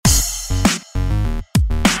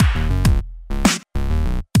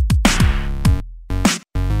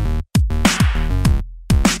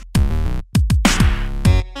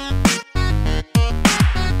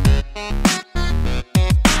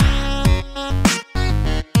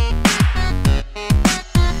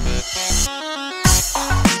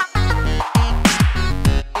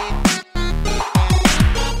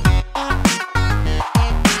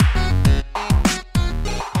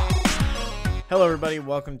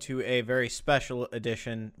welcome to a very special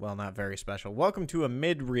edition. Well, not very special. Welcome to a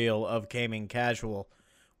mid-reel of Gaming Casual,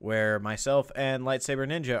 where myself and Lightsaber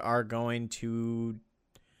Ninja are going to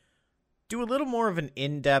do a little more of an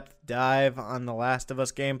in-depth dive on the Last of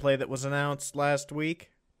Us gameplay that was announced last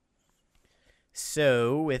week.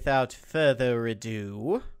 So, without further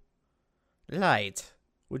ado, Light,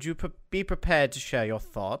 would you be prepared to share your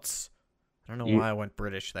thoughts? I don't know why I went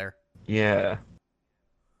British there. Yeah.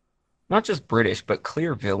 Not just British, but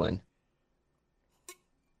clear villain.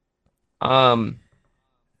 Um,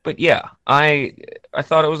 but yeah, I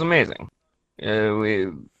thought it was amazing.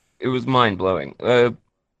 It was mind-blowing.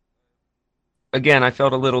 Again, I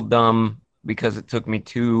felt a little dumb because it took my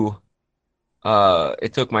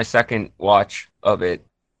second watch of it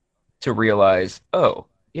to realize, oh,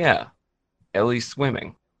 yeah, Ellie's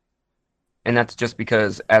swimming. And that's just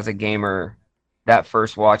because as a gamer, that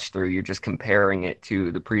first watch through, you're just comparing it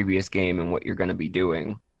to the previous game and what you're going to be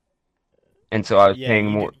doing. And so I was Yeah, paying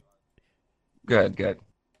more. Good.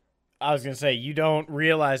 I was going to say, you don't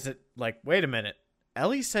realize that, wait a minute.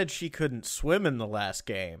 Ellie said she couldn't swim in the last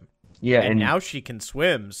game. Yeah, And and now she can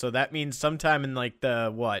swim. So that means sometime in,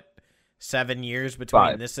 7 years between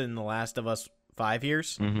 5. this and The Last of Us, 5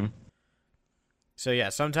 years? hmm So, yeah,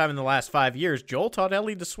 sometime in the last 5 years, Joel taught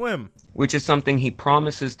Ellie to swim. Which is something he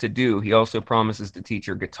promises to do. He also promises to teach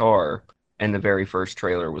her guitar, and the very first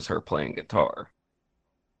trailer was her playing guitar.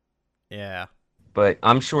 Yeah. But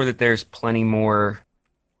I'm sure that there's plenty more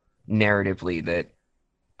narratively that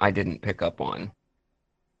I didn't pick up on.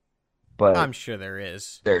 But I'm sure there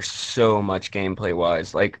is. there's so much gameplay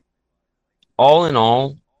wise. Like, all in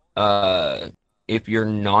all, if you're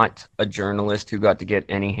not a journalist who got to get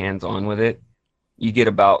any hands on with it, you get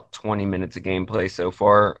about 20 minutes of gameplay so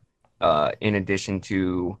far, in addition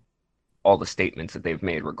to all the statements that they've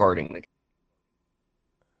made regarding the game.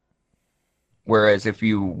 Whereas if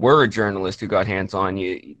you were a journalist who got hands on,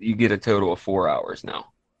 you get a total of 4 hours now.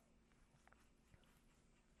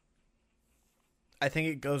 I think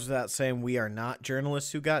it goes without saying we are not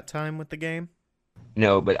journalists who got time with the game.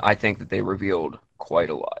 No, but I think that they revealed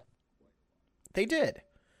quite a lot. They did.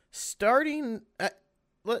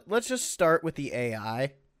 Let's just start with the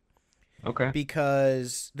AI. Okay.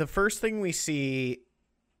 Because the first thing we see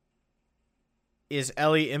is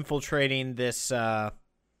Ellie infiltrating this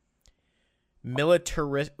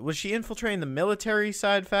military. Was she infiltrating the military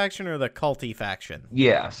side faction or the culty faction?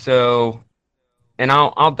 Yeah, so, and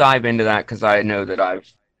I'll dive into that because I know that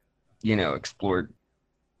I've, explored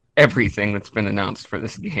everything that's been announced for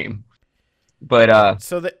this game. But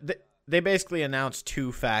So they basically announced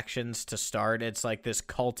two factions to start. It's like this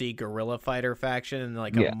culty guerrilla fighter faction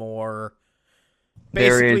and yeah, a more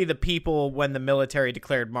there is basically the people when the military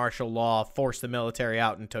declared martial law forced the military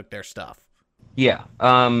out and took their stuff. yeah.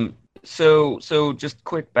 So just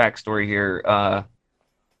quick backstory here. A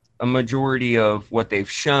majority of what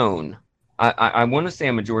they've shown, I want to say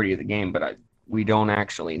a majority of the game, but we don't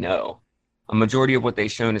actually know. A majority of what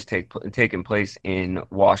they've shown has taken place in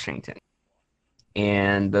Washington.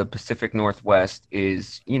 And the Pacific Northwest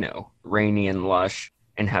is, rainy and lush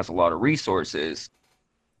and has a lot of resources.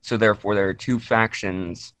 So therefore, there are two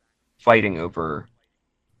factions fighting over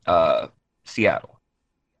Seattle.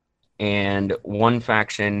 And one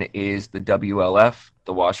faction is the WLF,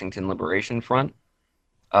 the Washington Liberation Front,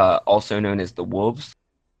 also known as the Wolves.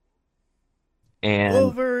 And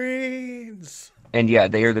Wolverines! and yeah,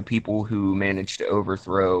 they are the people who managed to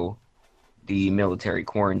overthrow the military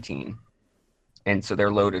quarantine. And so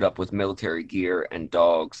they're loaded up with military gear and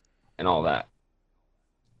dogs and all that.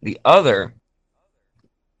 The other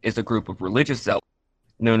is a group of religious zealots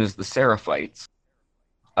known as the Seraphites,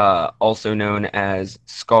 also known as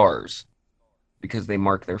Scars, because they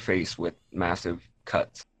mark their face with massive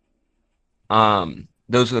cuts.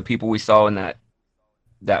 Those are the people we saw in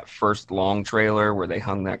that first long trailer where they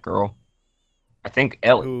hung that girl. I think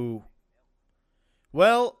Ellie. Who?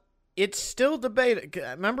 Well, it's still debated.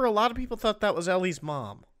 Remember, a lot of people thought that was Ellie's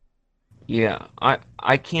mom. Yeah,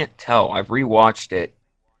 I can't tell. I've rewatched it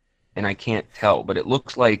and I can't tell, but it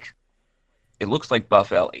looks like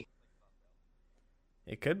Buff Ellie.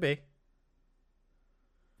 It could be.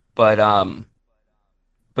 But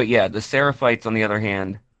yeah, the Seraphites on the other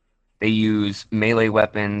hand, they use melee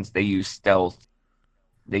weapons, they use stealth,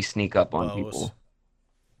 they sneak up on Bows. people.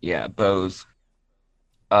 Yeah, bows.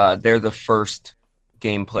 They're the first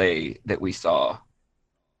gameplay that we saw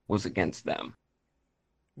was against them.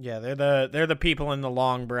 Yeah, they're the people in the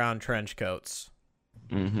long brown trench coats.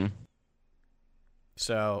 Mm-hmm.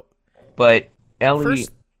 So, But Ellie,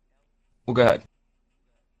 first, well, go ahead.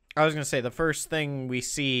 I was gonna say the first thing we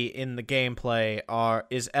see in the gameplay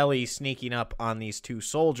is Ellie sneaking up on these two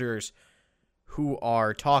soldiers who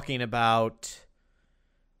are talking about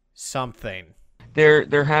something.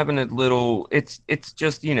 They're having a little. It's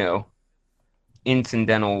just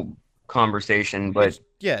incidental conversation, but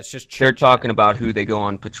It's just they're chit-chat. talking about who they go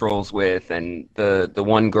on patrols with, and the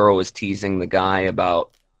one girl is teasing the guy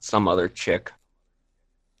about some other chick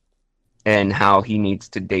and how he needs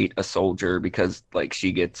to date a soldier because like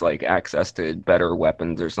she gets like access to better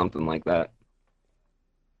weapons or something like that.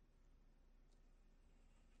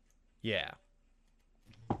 Yeah,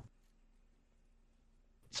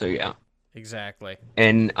 So yeah. exactly.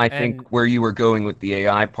 And I And think where you were going with the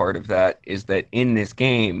AI part of that is that in this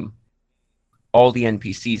game, all the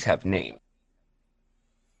NPCs have names.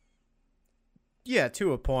 yeah,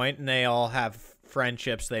 to a point, and they all have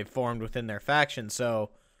friendships they've formed within their faction.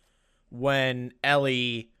 So when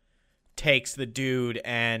Ellie takes the dude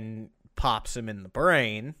and pops him in the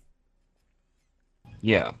brain,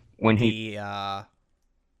 Yeah. When he's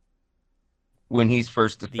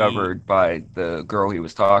first discovered by the girl he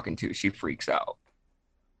was talking to, she freaks out.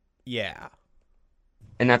 Yeah.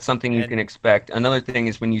 And that's something you can expect. Another thing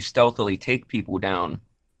is when you stealthily take people down,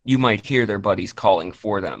 you might hear their buddies calling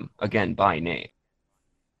for them, again, by name.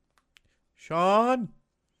 Sean.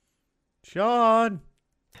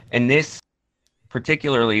 And this,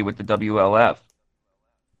 particularly with the WLF,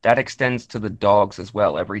 that extends to the dogs as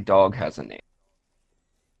well. Every dog has a name.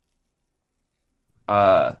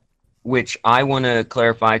 Which I want to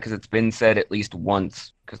clarify because it's been said at least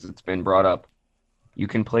once, because it's been brought up. You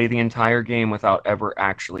can play the entire game without ever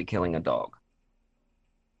actually killing a dog.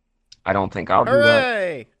 I don't think I'll do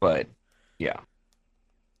that, but yeah.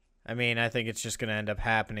 I mean, I think it's just going to end up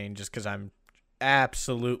happening just because I'm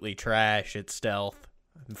absolutely trash at stealth.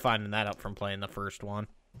 I'm finding that out from playing the first one.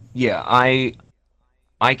 Yeah, I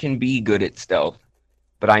can be good at stealth,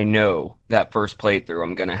 but I know that first playthrough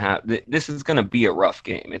I'm going to have... This is going to be a rough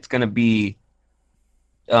game. It's going to be...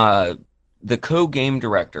 the co-game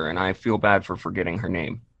director, and I feel bad for forgetting her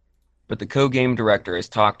name, but the co-game director has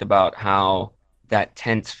talked about how that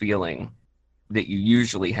tense feeling that you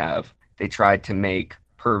usually have, they tried to make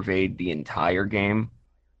pervade the entire game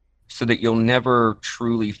so that you'll never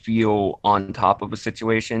truly feel on top of a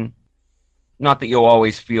situation. Not that you'll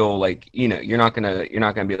always feel like, you're not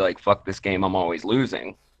gonna be like, fuck this game, I'm always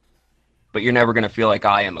losing. But you're never gonna feel like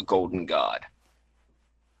I am a golden god.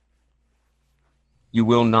 You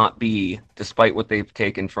will not be, despite what they've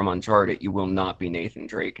taken from Uncharted, you will not be Nathan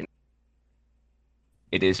Drake.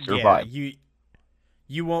 It is survival. Yeah,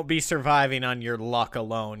 you won't be surviving on your luck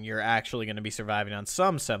alone. You're actually going to be surviving on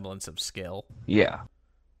some semblance of skill. Yeah.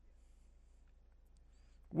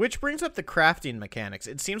 Which brings up the crafting mechanics.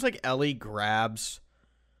 It seems like Ellie grabs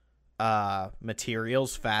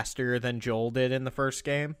materials faster than Joel did in the first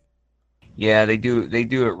game. Yeah, they do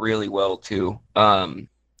it really well too.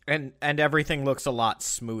 And everything looks a lot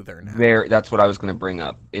smoother now. That's what I was going to bring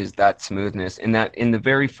up, is that smoothness. And that in the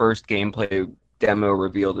very first gameplay demo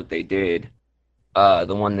reveal that they did,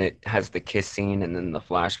 the one that has the kiss scene and then the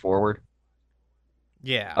flash forward.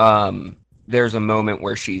 Yeah. There's a moment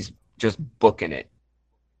where she's just booking it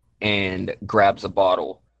and grabs a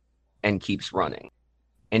bottle and keeps running.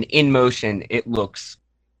 And in motion, it looks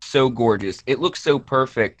so gorgeous. It looks so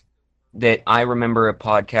perfect that I remember a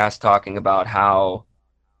podcast talking about how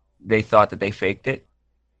they thought that they faked it.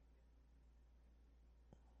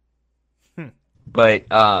 But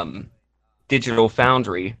Digital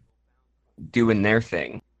Foundry doing their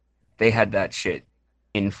thing, they had that shit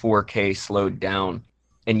in 4K slowed down,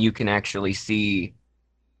 and you can actually see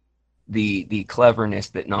the cleverness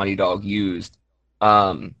that Naughty Dog used.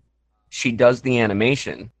 She does the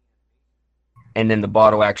animation, and then the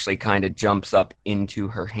bottle actually kind of jumps up into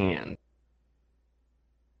her hand.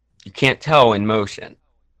 You can't tell in motion.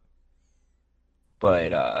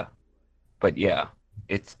 But yeah,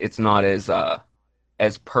 it's not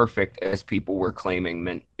as perfect as people were claiming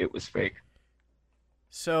meant it was fake.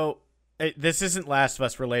 So this isn't Last of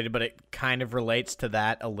Us related, but it kind of relates to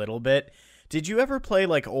that a little bit. Did you ever play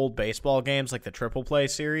like old baseball games, like the Triple Play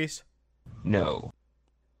series? No.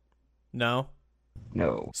 No.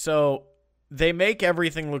 So they make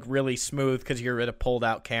everything look really smooth because you're at a pulled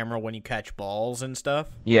out camera when you catch balls and stuff.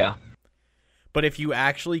 Yeah. But if you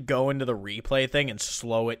actually go into the replay thing and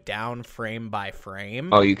slow it down frame by frame...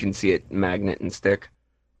 Oh, you can see it magnet and stick?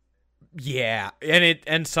 Yeah,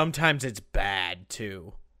 and sometimes it's bad,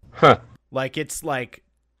 too. Huh. Like, it's,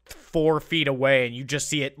 4 feet away, and you just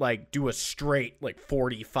see it, do a straight,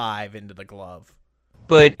 45 into the glove.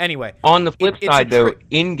 But anyway, on the flip side, though,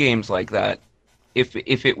 in games like that, if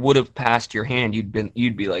it would have passed your hand,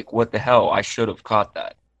 you'd be like, what the hell? I should have caught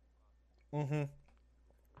that. Mm-hmm.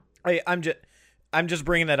 I'm just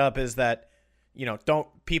bringing that up is that,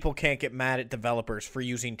 people can't get mad at developers for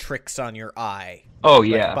using tricks on your eye. Oh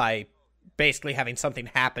yeah, like by basically having something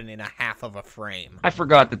happen in a half of a frame. I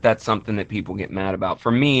forgot that that's something that people get mad about.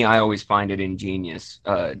 For me, I always find it ingenious.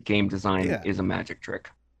 Game design is a magic trick.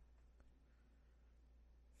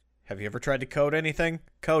 Have you ever tried to code anything?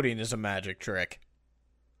 Coding is a magic trick.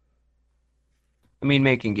 I mean,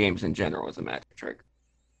 making games in general is a magic trick.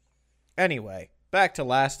 Anyway, back to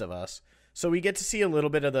Last of Us. So we get to see a little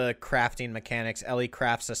bit of the crafting mechanics. Ellie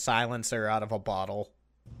crafts a silencer out of a bottle.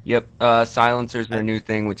 Yep, silencers are a new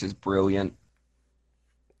thing, which is brilliant.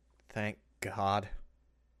 Thank God.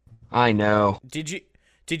 I know. Did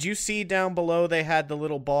you see down below they had the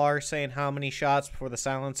little bar saying how many shots before the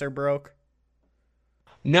silencer broke?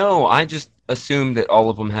 No, I just assumed that all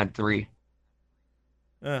of them had 3.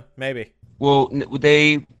 Maybe. Well,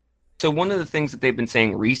 so one of the things that they've been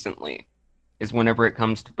saying recently is whenever it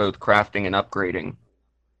comes to both crafting and upgrading,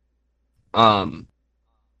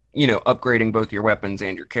 upgrading both your weapons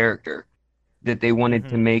and your character, that they wanted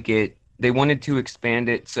to they wanted to expand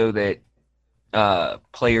it so that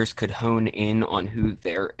players could hone in on who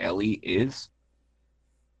their Ellie is.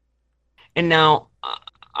 And now,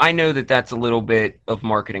 I know that that's a little bit of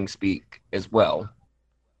marketing speak as well.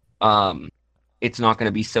 It's not going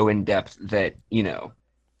to be so in-depth that,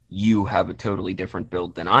 you have a totally different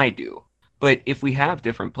build than I do. But if we have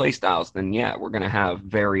different playstyles, then yeah, we're going to have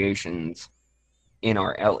variations in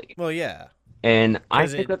our Ellie. Well, yeah. And I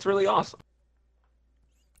think that's really awesome.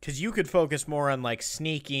 Because you could focus more on, like,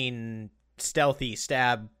 sneaking, stealthy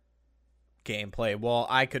stab gameplay, while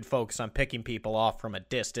I could focus on picking people off from a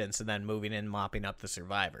distance and then moving in, mopping up the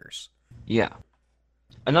survivors. Yeah.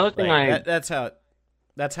 Another thing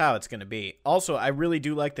that's how it's going to be. Also, I really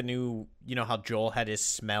do like the new, how Joel had his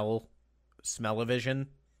smell-o-vision.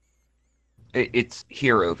 It's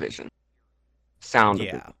hero vision. Sound.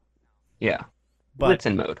 Yeah. But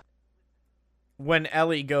listen mode. When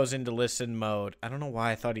Ellie goes into listen mode, I don't know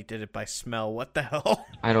why I thought he did it by smell. What the hell?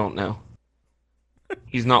 I don't know.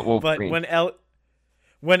 He's not Wolverine. But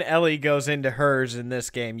when Ellie goes into hers in this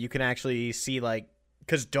game, you can actually see, like,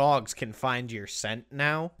 because dogs can find your scent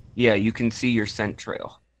now. Yeah, you can see your scent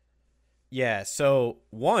trail. Yeah, so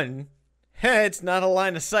it's not a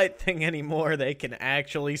line of sight thing anymore. They can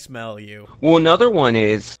actually smell you. Well, another one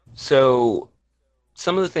is, so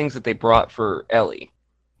some of the things that they brought for Ellie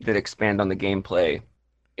that expand on the gameplay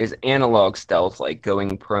is analog stealth, like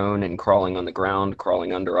going prone and crawling on the ground,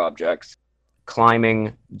 crawling under objects,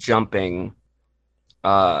 climbing, jumping,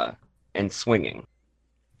 and swinging,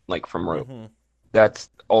 like from rope. Mm-hmm. That's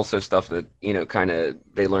also stuff that, kind of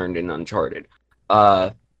they learned in Uncharted.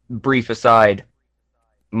 Brief aside,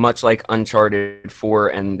 much like Uncharted 4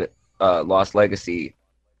 and Lost Legacy,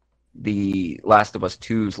 the Last of Us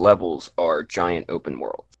 2's levels are giant open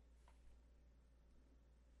worlds.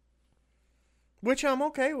 Which I'm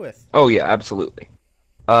okay with. Oh, yeah, absolutely.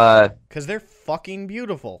 Because they're fucking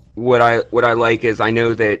beautiful. What I like is I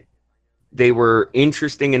know that they were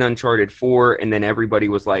interesting in Uncharted 4, and then everybody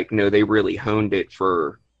was like, no, they really honed it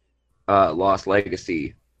for Lost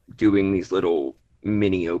Legacy, doing these little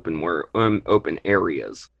mini open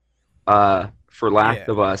areas. For Last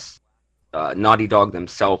of Us, Naughty Dog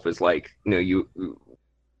themselves is like,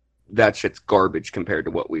 that shit's garbage compared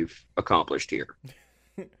to what we've accomplished here.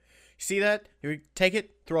 See that? You take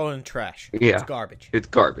it, throw it in the trash. Yeah. It's garbage. It's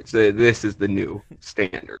garbage. This is the new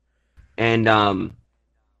standard. And, damn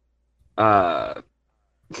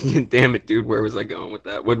it, dude, where was I going with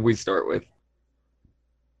that? What did we start with?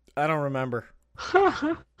 I don't remember.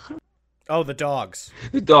 Oh, the dogs.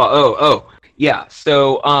 The dog. Oh, yeah.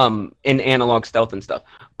 So, in analog stealth and stuff.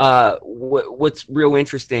 What's real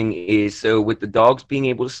interesting is, so with the dogs being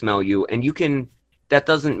able to smell you, and that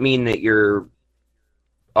doesn't mean that you're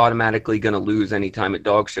automatically going to lose anytime a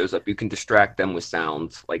dog shows up. You can distract them with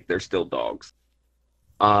sounds, like they're still dogs.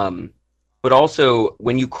 But also,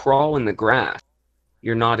 when you crawl in the grass,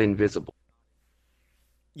 you're not invisible.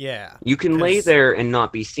 Yeah. You can lay there and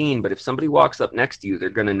not be seen, but if somebody walks up next to you, they're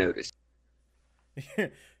going to notice.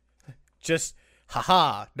 Just,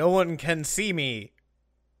 haha, no one can see me.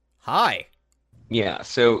 Hi. Yeah,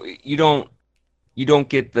 so you don't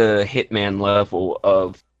get the Hitman level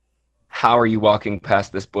of how are you walking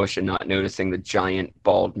past this bush and not noticing the giant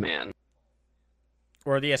bald man.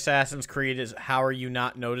 Or the Assassin's Creed is, how are you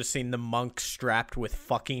not noticing the monk strapped with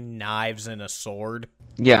fucking knives and a sword?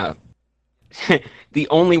 Yeah. The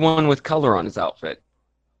only one with color on his outfit.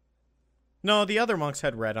 No, the other monks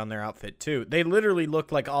had red on their outfit too. They literally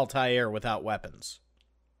looked like Altair without weapons.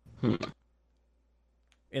 Hmm.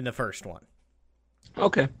 In the first one.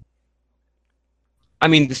 Okay. I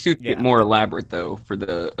mean, the suits get Yeah. more elaborate though for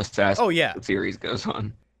the Assassin Oh, yeah. series goes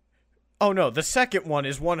on. Oh, no, the second one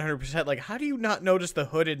is 100% like, how do you not notice the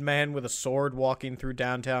hooded man with a sword walking through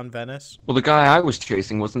downtown Venice? Well, the guy I was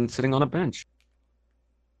chasing wasn't sitting on a bench.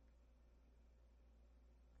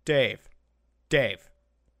 Dave.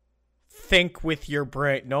 Think with your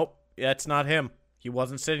brain. Nope, that's not him. He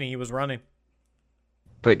wasn't sitting, he was running.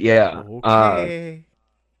 But yeah, Okay.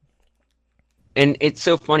 and it's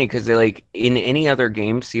so funny because they like in any other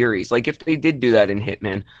game series, like if they did do that in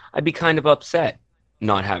Hitman, I'd be kind of upset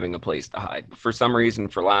not having a place to hide. But for some reason,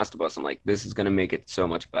 for Last of Us, I'm like, this is gonna make it so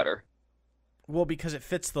much better. Well, because it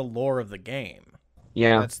fits the lore of the game.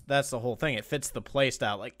 Yeah, That's the whole thing. It fits the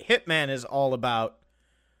playstyle. Like, Hitman is all about,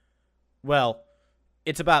 well,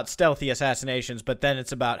 it's about stealthy assassinations, but then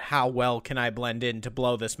it's about how well can I blend in to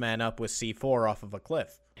blow this man up with C4 off of a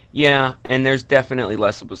cliff. yeah, and there's definitely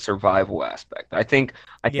less of a survival aspect. I think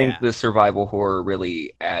Yeah. the survival horror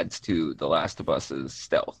really adds to The Last of Us's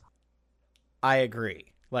stealth. I agree.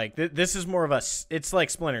 Like, this is more of a, it's like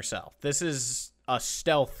Splinter Cell. This is a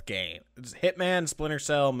stealth game. It's Hitman, Splinter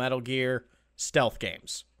Cell, Metal Gear, stealth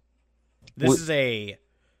games. This is a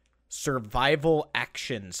survival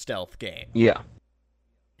action stealth game. Yeah.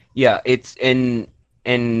 Yeah, it's and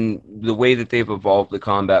the way that they've evolved the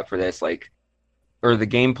combat for this, like, or the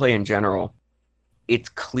gameplay in general, it's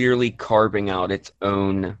clearly carving out its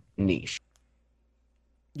own niche.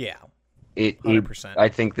 Yeah, It 100%. I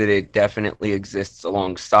think that it definitely exists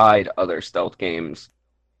alongside other stealth games,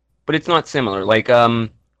 but it's not similar. Like,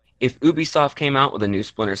 if Ubisoft came out with a new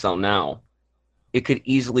Splinter Cell now, it could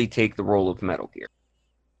easily take the role of Metal Gear.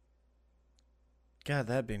 God,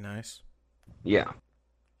 that'd be nice. Yeah.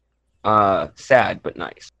 Sad but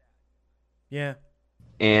nice. Yeah.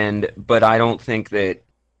 But I don't think that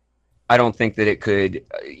it could.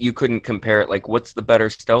 You couldn't compare it. Like, what's the better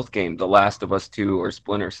stealth game, The Last of Us 2 or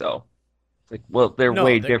Splinter Cell? It's like, well, they're No,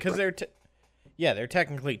 way because different. they're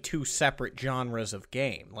technically two separate genres of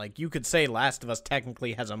game. Like, you could say Last of Us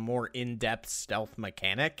technically has a more in-depth stealth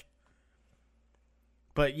mechanic,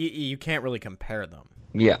 but you can't really compare them.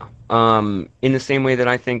 Yeah. In the same way that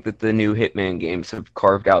I think that the new Hitman games have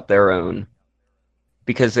carved out their own,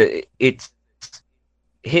 because it's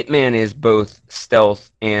Hitman is both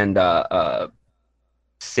stealth and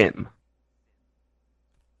sim.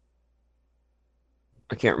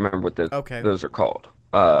 I can't remember what Okay. those are called.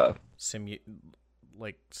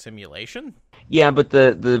 Simulation? Yeah, but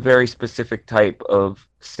the very specific type of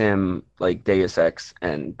sim, like Deus Ex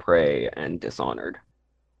and Prey and Dishonored.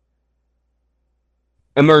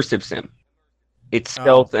 Immersive sim. It's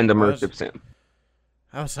stealth and immersive sim.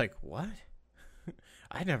 I was like, what?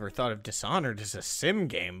 I never thought of Dishonored as a sim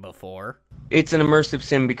game before. It's an immersive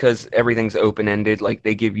sim because everything's open-ended. Like,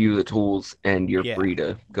 they give you the tools and you're Yeah. free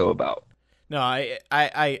to go about. No,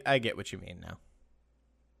 I get what you mean now.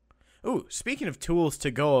 Ooh, speaking of tools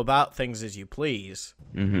to go about things as you please.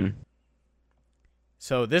 Mm-hmm.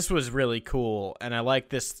 So this was really cool, and I like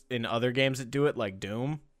this in other games that do it, like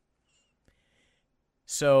Doom.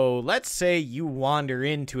 So let's say you wander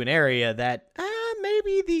into an area that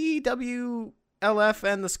maybe the WLF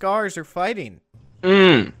and the Scars are fighting.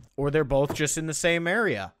 Or they're both just in the same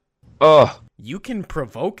area. Oh, You can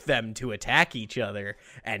provoke them to attack each other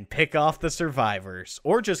and pick off the survivors,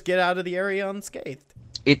 or just get out of the area unscathed.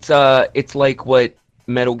 it's like what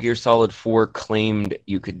Metal Gear Solid 4 claimed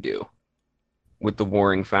you could do with the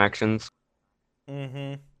warring factions.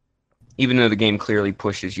 Mm-hmm. Even though the game clearly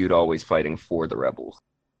pushes you to always fighting for the rebels.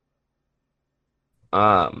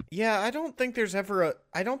 Yeah, I don't think there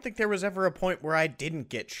was ever a point where I didn't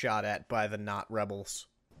get shot at by the not rebels.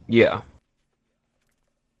 Yeah.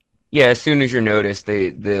 Yeah, as soon as you're noticed,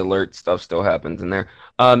 the alert stuff still happens in there.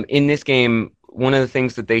 In this game, one of the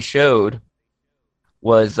things that they showed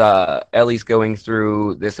was Ellie's going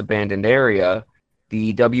through this abandoned area.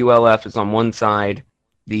 The WLF is on one side,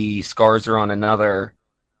 the Scars are on another,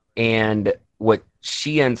 and what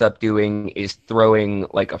she ends up doing is throwing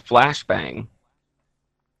like a flashbang,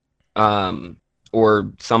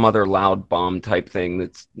 or some other loud bomb type thing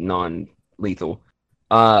that's non-lethal,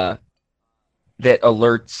 that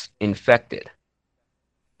alerts infected,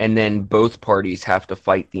 and then both parties have to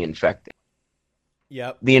fight the infected.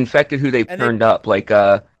 Yep. The infected who they've And turned up, like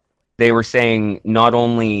they were saying, not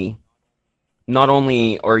only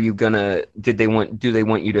are you gonna, do they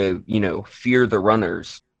want you to, fear the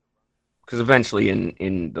runners? Because eventually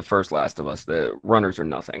in the first Last of Us, the runners are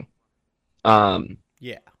nothing.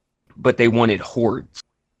 Yeah. But they wanted hordes.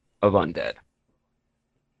 of undead.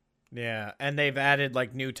 Yeah, and they've added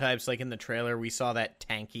like new types. Like in the trailer, we saw that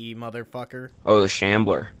tanky motherfucker. Oh, the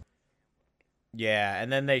Shambler. Yeah, and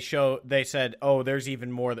then they said, oh, there's even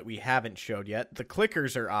more that we haven't showed yet. The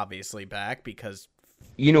clickers are obviously back because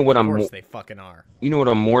You know what of course they fucking are. You know what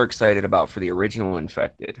I'm more excited about for the original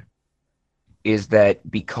Infected is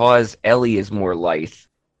that because Ellie is more lithe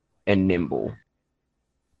and nimble,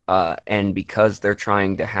 and because they're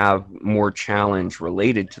trying to have more challenge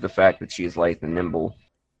related to the fact that she is lithe and nimble,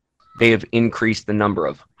 they have increased the number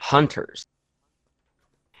of hunters.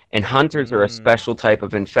 And hunters are a special type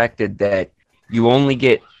of infected that you only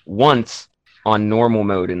get once on normal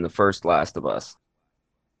mode in the first Last of Us.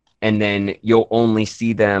 And then you'll only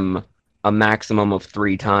see them a maximum of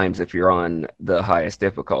 3 times if you're on the highest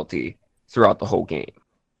difficulty throughout the whole game.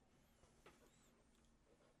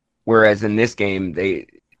 Whereas in this game,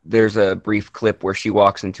 there's a brief clip where she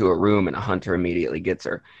walks into a room and a hunter immediately gets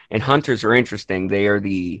her. And hunters are interesting. They are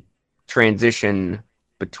the transition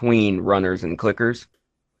between runners and clickers.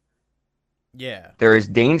 Yeah. They're as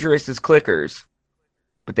dangerous as clickers,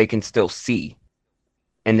 but they can still see.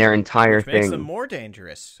 And their entire Which makes thing... them more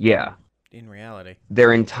dangerous. Yeah. In reality.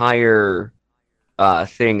 Their entire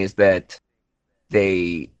thing is that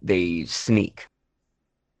they sneak.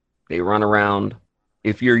 They run around.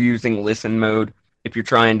 If you're using listen mode, if you're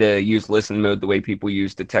trying to use listen mode the way people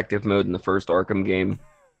use detective mode in the first Arkham game...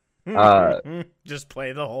 just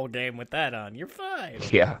play the whole game with that on. You're fine.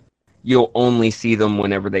 Yeah. You'll only see them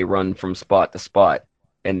whenever they run from spot to spot,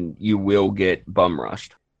 and you will get bum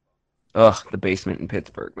rushed. Ugh, the basement in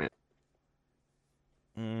Pittsburgh, man.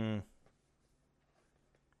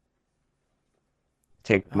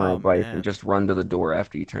 Take my advice and just run to the door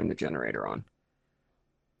after you turn the generator on.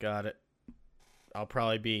 Got it. I'll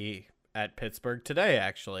probably be at Pittsburgh today,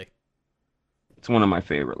 actually. It's one of my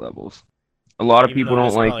favorite levels. A lot of people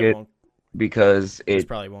don't like it because it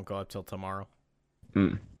probably won't go up till tomorrow.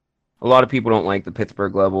 A lot of people don't like the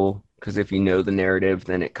Pittsburgh level because if you know the narrative,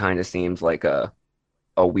 then it kind of seems like a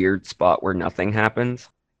weird spot where nothing happens.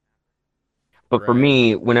 But for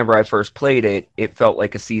me, whenever I first played it, it felt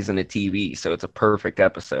like a season of TV, so it's a perfect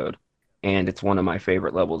episode. And it's one of my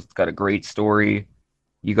favorite levels. It's got a great story.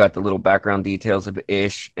 You got the little background details of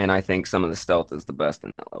Ish, and I think some of the stealth is the best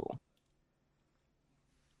in that level.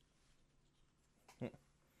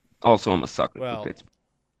 Also, I'm a sucker for Pittsburgh.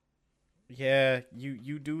 Yeah,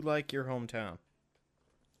 you do like your hometown.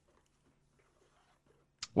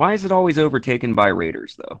 Why is it always overtaken by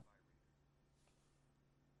Raiders, though?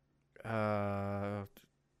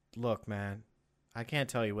 Look, man, I can't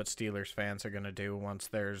tell you what Steelers fans are gonna do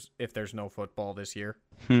if there's no football this year.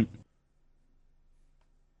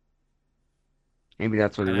 Maybe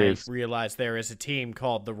that's what it is. I realized there is a team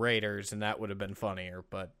called the Raiders, and that would have been funnier,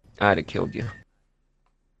 but I'd have killed you.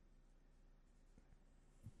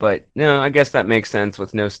 But no, I guess that makes sense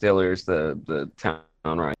with no Steelers, the town,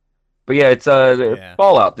 right? But yeah, it's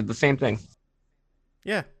Fallout did the same thing.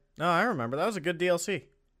 Yeah, no, I remember that was a good DLC.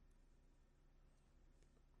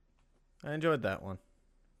 I enjoyed that one.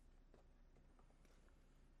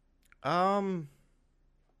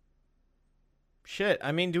 Shit.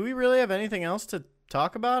 I mean, do we really have anything else to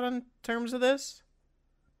talk about in terms of this?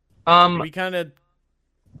 We kind of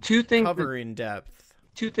cover in depth.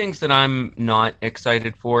 2 things that I'm not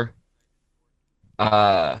excited for.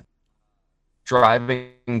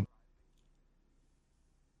 Driving.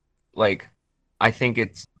 Like, I think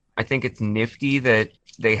it's nifty that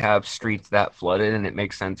they have streets that flooded and it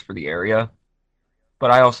makes sense for the area.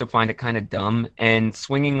 But I also find it kind of dumb. And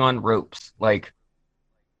swinging on ropes, like,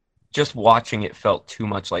 just watching it felt too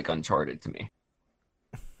much like Uncharted to me.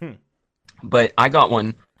 But I got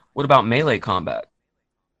one. What about melee combat?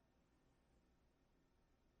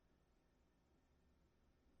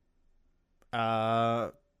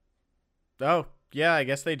 Oh, yeah, I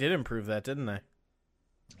guess they did improve that, didn't they?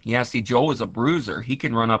 Yeah, see, Joel is a bruiser. He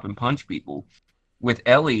can run up and punch people. With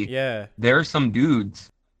Ellie, there are some dudes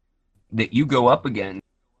that you go up against,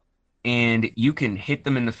 and you can hit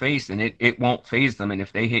them in the face, and it won't phase them, and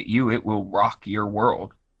if they hit you, it will rock your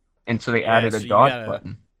world. And so they added a dodge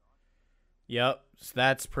button. Yep, so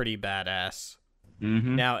that's pretty badass.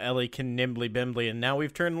 Mm-hmm. Now Ellie can nimbly bimbly, and now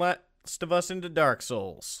we've turned Last of Us into Dark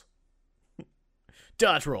Souls.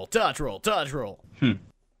 Dodge roll, dodge roll, dodge roll.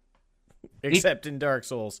 Except in Dark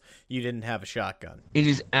Souls, you didn't have a shotgun. It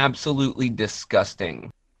is absolutely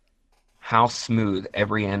disgusting how smooth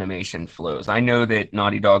every animation flows. I know that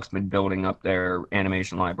Naughty Dog's been building up their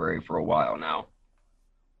animation library for a while now.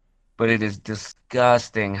 But it is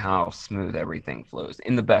disgusting how smooth everything flows,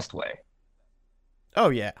 in the best way. Oh,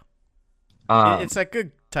 yeah. It's that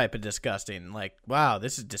good type of disgusting. Like, wow,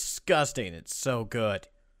 this is disgusting. It's so good.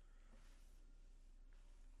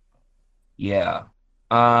 Yeah.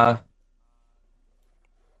 I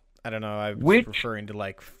don't know. I was Which referring to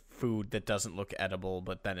like food that doesn't look edible,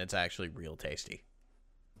 but then it's actually real tasty.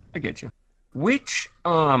 I get you. Which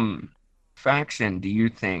faction do you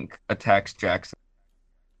think attacks Jackson?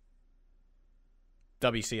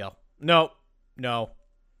 WCL. No.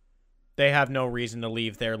 They have no reason to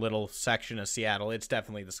leave their little section of Seattle. It's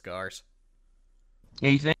definitely the Scars. Yeah,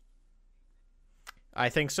 you think? I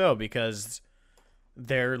think so, because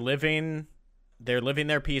they're living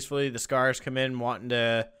there peacefully. The Scars come in wanting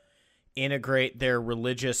to integrate their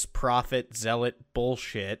religious prophet zealot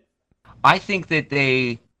bullshit. I think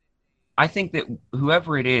that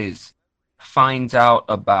whoever it is finds out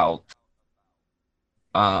about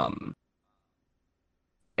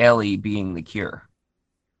Ellie being the cure.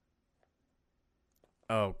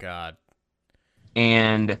 Oh God.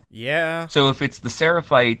 And yeah. So if it's the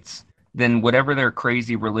Seraphites, then whatever their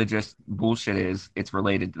crazy religious bullshit is, it's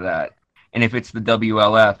related to that. And if it's the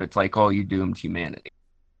WLF, it's like, oh, you doomed humanity.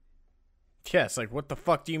 Yeah, it's like, what the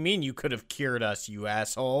fuck do you mean you could have cured us, you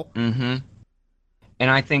asshole? Mm-hmm.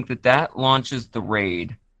 And I think that launches the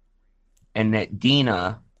raid, and that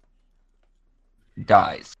Dina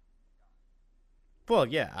dies. Well,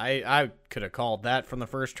 yeah, I could have called that from the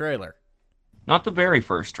first trailer. Not the very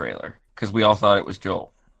first trailer, because we all thought it was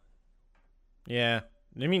Joel. Yeah.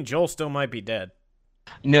 I mean, Joel still might be dead.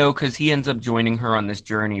 No, because he ends up joining her on this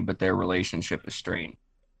journey, but their relationship is strained.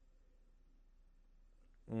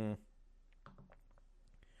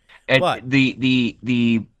 But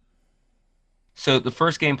so the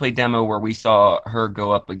first gameplay demo where we saw her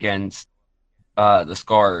go up against the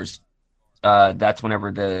Scars, that's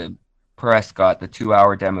whenever the press got the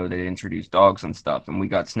 2-hour demo that introduced dogs and stuff, and we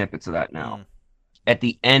got snippets of that now. At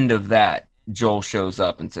the end of that, Joel shows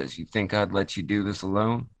up and says, "You think I'd let you do this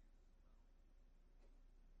alone?"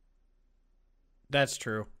 That's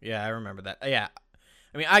true. Yeah, I remember that. Yeah.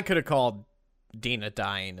 I mean, I could have called Dina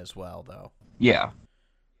dying as well, though. Yeah.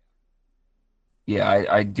 Yeah,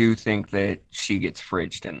 I do think that she gets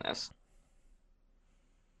fridged in this.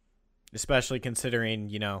 Especially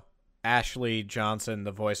considering, Ashley Johnson,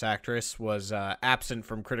 the voice actress, was absent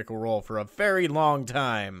from Critical Role for a very long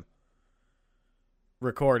time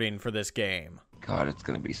recording for this game. God, it's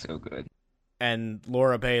going to be so good. And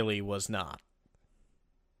Laura Bailey was not.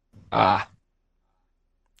 Because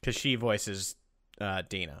she voices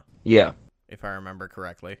Dina. Yeah. If I remember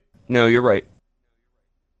correctly. No, you're right.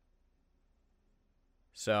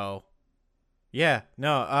 So, yeah.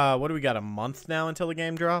 No, what do we got, a month now until the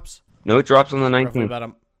game drops? No, it drops on the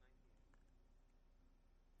 19th.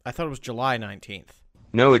 I thought it was July 19th.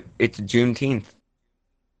 No, it's Juneteenth.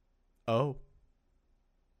 Oh.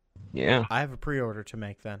 Yeah. I have a pre-order to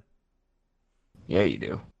make then. Yeah, you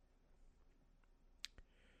do.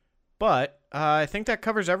 But I think that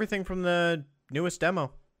covers everything from the newest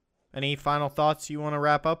demo. Any final thoughts you want to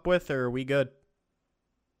wrap up with, or are we good?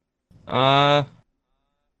 I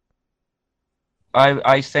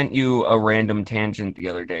sent you a random tangent the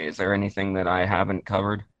other day. Is there anything that I haven't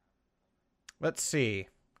covered? Let's see.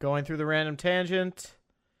 Going through the random tangent.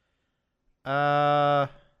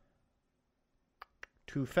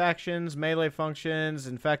 2 factions, melee functions,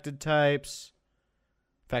 infected types,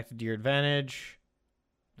 infected to your advantage,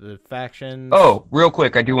 the factions. Oh, real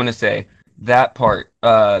quick, I do want to say that part.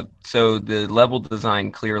 So the level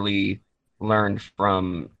design clearly learned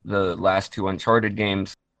from the last 2 Uncharted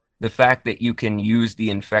games. The fact that you can use the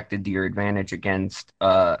infected to your advantage against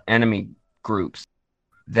enemy groups,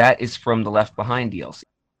 that is from the Left Behind DLC.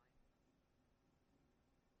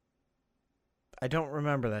 I don't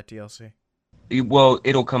remember that DLC. Well,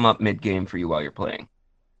 it'll come up mid-game for you while you're playing.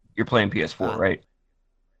 You're playing PS4, right?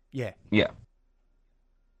 Yeah. Yeah.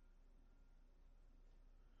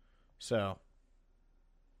 So.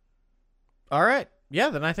 All right. Yeah,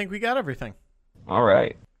 then I think we got everything. All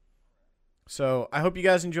right. So I hope you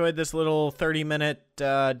guys enjoyed this little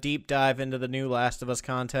 30-minute deep dive into the new Last of Us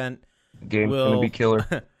content. Game's gonna be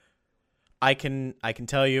killer. I can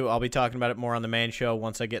tell you I'll be talking about it more on the main show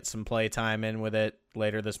once I get some play time in with it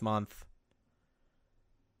later this month.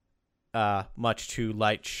 Much to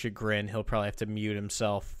Light's chagrin, he'll probably have to mute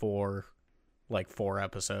himself for like 4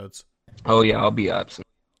 episodes. Oh yeah, I'll be absent.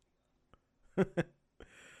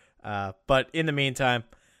 But in the meantime,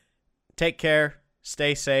 take care,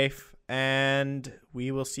 stay safe, and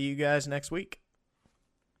we will see you guys next week.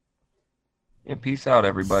 Yeah, peace out,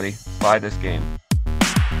 everybody. Buy this game.